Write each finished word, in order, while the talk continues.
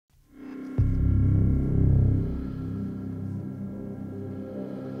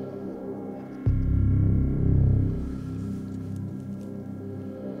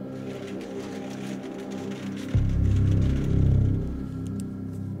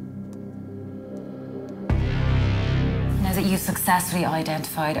that you've successfully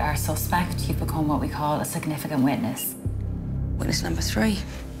identified our suspect, you've become what we call a significant witness. Witness number 3.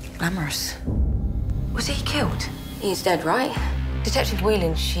 Glamorous. Was he killed? He's dead, right? Detective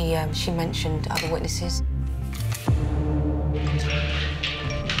Whelan, she mentioned other witnesses.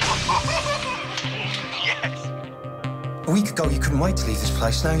 Yes. A week ago, you couldn't wait to leave this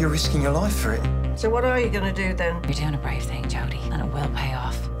place. Now you're risking your life for it. So what are you going to do then? You're doing a brave thing, Jodie, and it will pay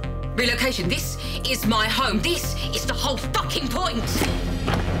off. Relocation. This is my home. This is the whole fucking point.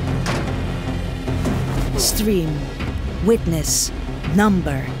 Stream Witness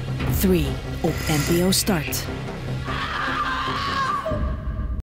number 3 op NPO Start.